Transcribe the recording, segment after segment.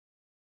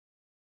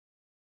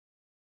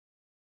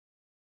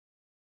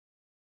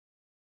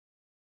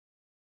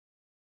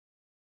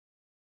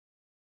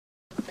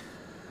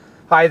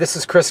Hi, this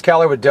is Chris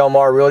Keller with Del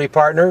Mar Realty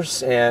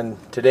Partners, and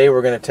today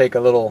we're going to take a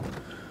little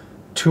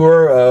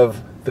tour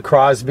of the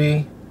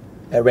Crosby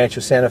at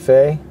Rancho Santa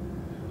Fe,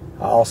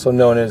 also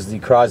known as the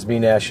Crosby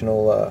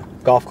National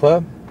Golf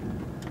Club.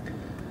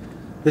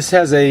 This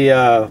has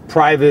a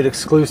private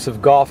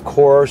exclusive golf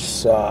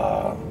course,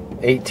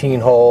 18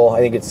 hole. I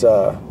think it's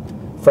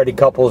Freddie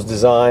Couples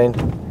design,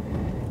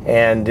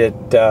 and it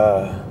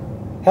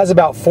has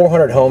about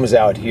 400 homes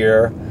out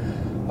here.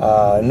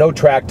 No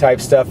track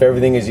type stuff.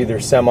 Everything is either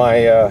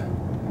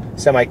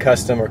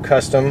semi-custom or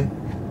custom.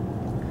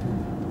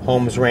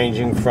 Homes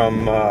ranging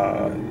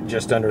from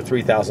just under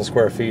 3,000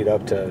 square feet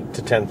up to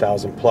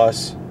 10,000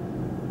 plus.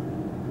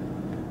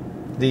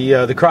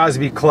 The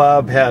Crosby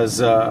Club has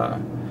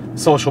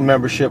social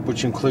membership,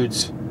 which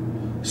includes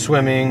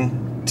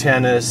swimming,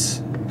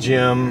 tennis,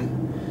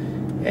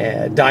 gym,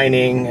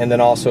 dining, and then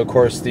also, of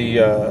course,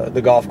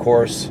 the golf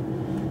course,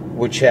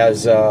 which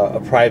has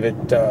a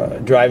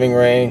private driving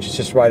range. It's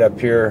just right up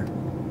here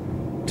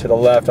to the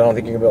left. I don't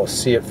think you're going to be able to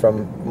see it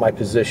from my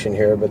position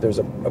here, but there's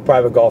a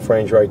private golf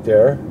range right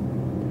there.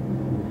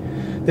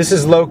 This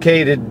is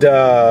located,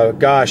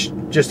 gosh,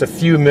 just a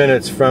few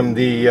minutes from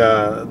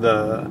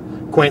the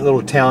quaint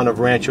little town of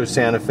Rancho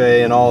Santa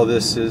Fe, and all of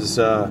this is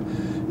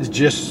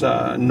just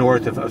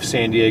north of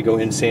San Diego,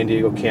 in San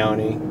Diego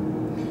County.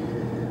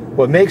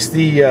 What makes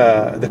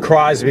the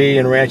Crosby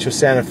and Rancho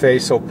Santa Fe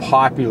so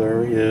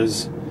popular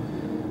is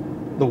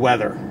the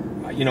weather.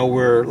 You know,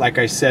 we're, like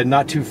I said,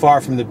 not too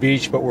far from the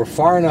beach, but we're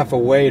far enough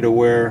away to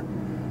where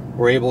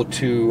we're able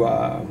to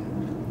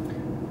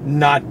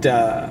not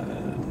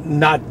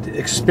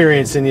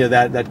experience any of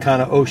that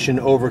kind of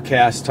ocean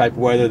overcast type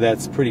weather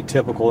that's pretty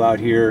typical out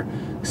here,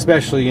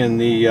 especially in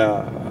the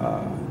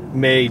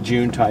May,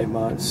 June type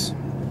months.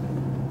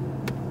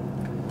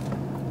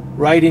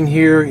 Right in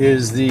here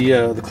is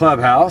the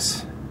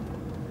clubhouse.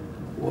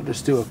 We'll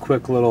just do a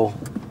quick little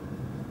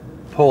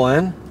pull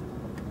in.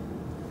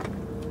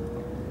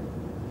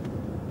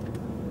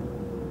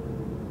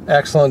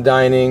 Excellent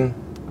dining,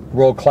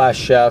 world-class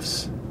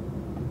chefs.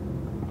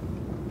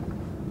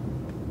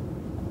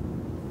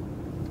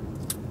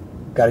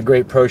 Got a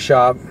great pro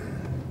shop.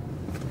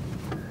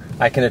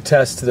 I can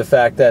attest to the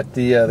fact that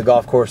the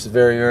golf course is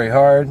very, very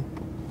hard.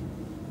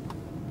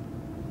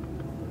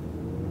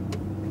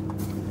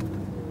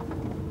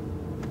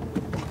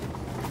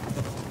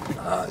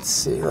 Let's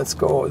see, let's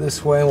go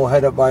this way and we'll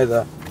head up by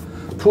the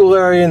pool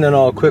area, and then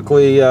I'll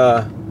quickly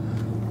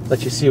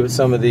let you see what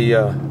some of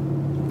the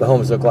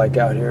homes look like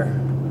out here.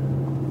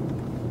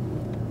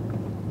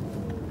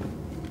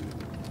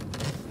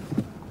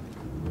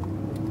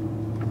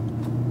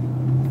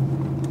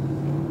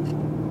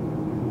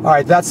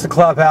 Alright, that's the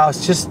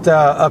clubhouse. Just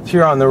up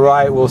here on the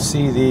right we'll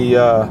see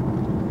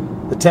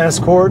the tennis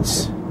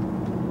courts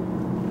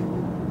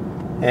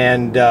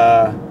and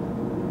the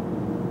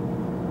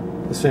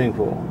swimming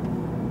pool.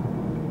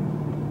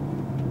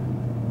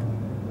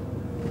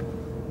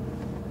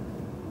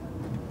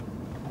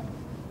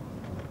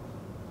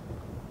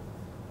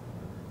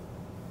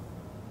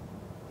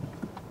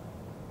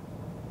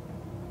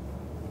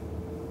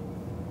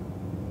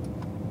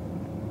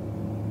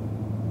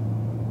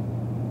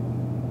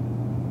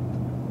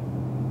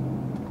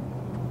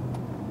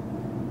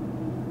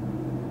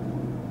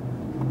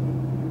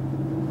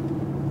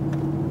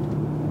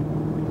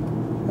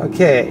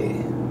 Okay,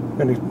 I'm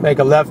going to make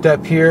a left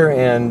up here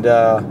and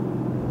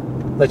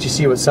let you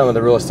see what some of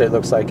the real estate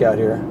looks like out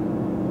here.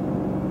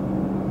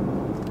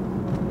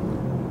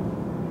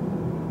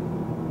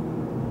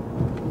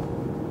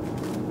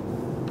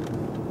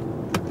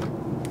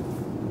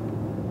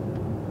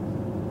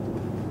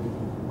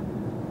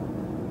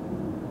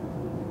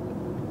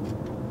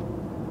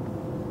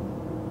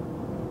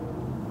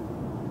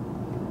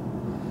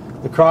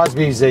 The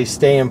Crosby is a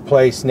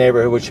stay-in-place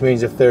neighborhood, which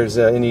means if there's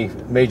any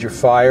major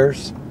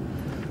fires,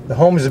 the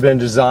homes have been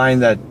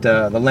designed that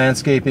the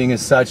landscaping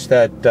is such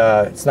that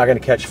it's not going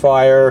to catch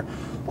fire.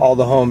 All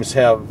the homes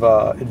have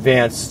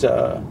advanced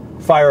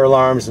fire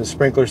alarms and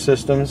sprinkler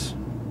systems.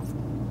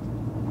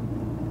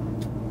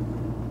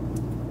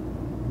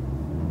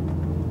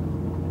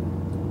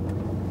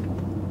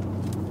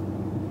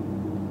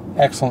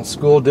 Excellent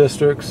school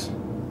districts.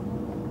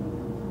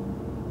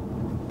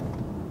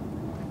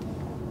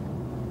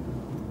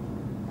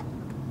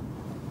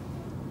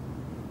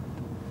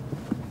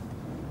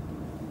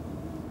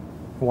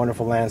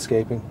 Wonderful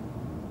landscaping.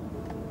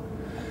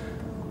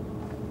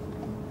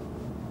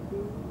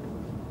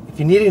 If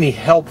you need any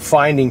help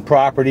finding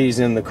properties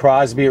in the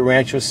Crosby at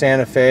Rancho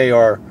Santa Fe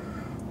or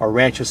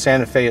Rancho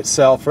Santa Fe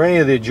itself or any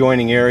of the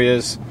adjoining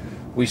areas,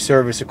 we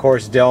service, of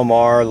course, Del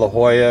Mar, La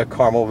Jolla,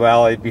 Carmel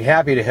Valley. I'd be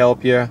happy to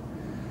help you.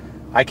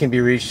 I can be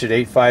reached at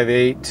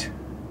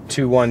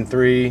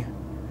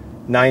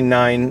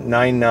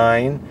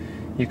 858-213-9999.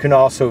 You can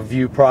also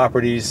view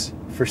properties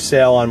for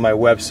sale on my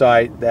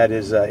website. That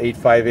is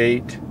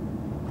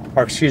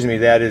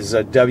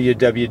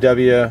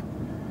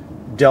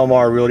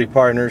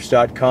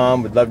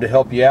www.delmarrealtypartners.com. Would love to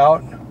help you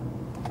out.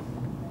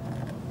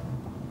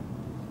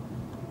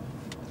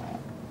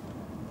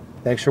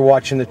 Thanks for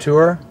watching the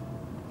tour.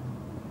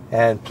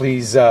 And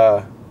please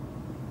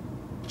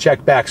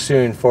check back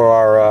soon for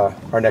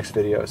our next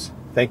videos.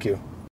 Thank you.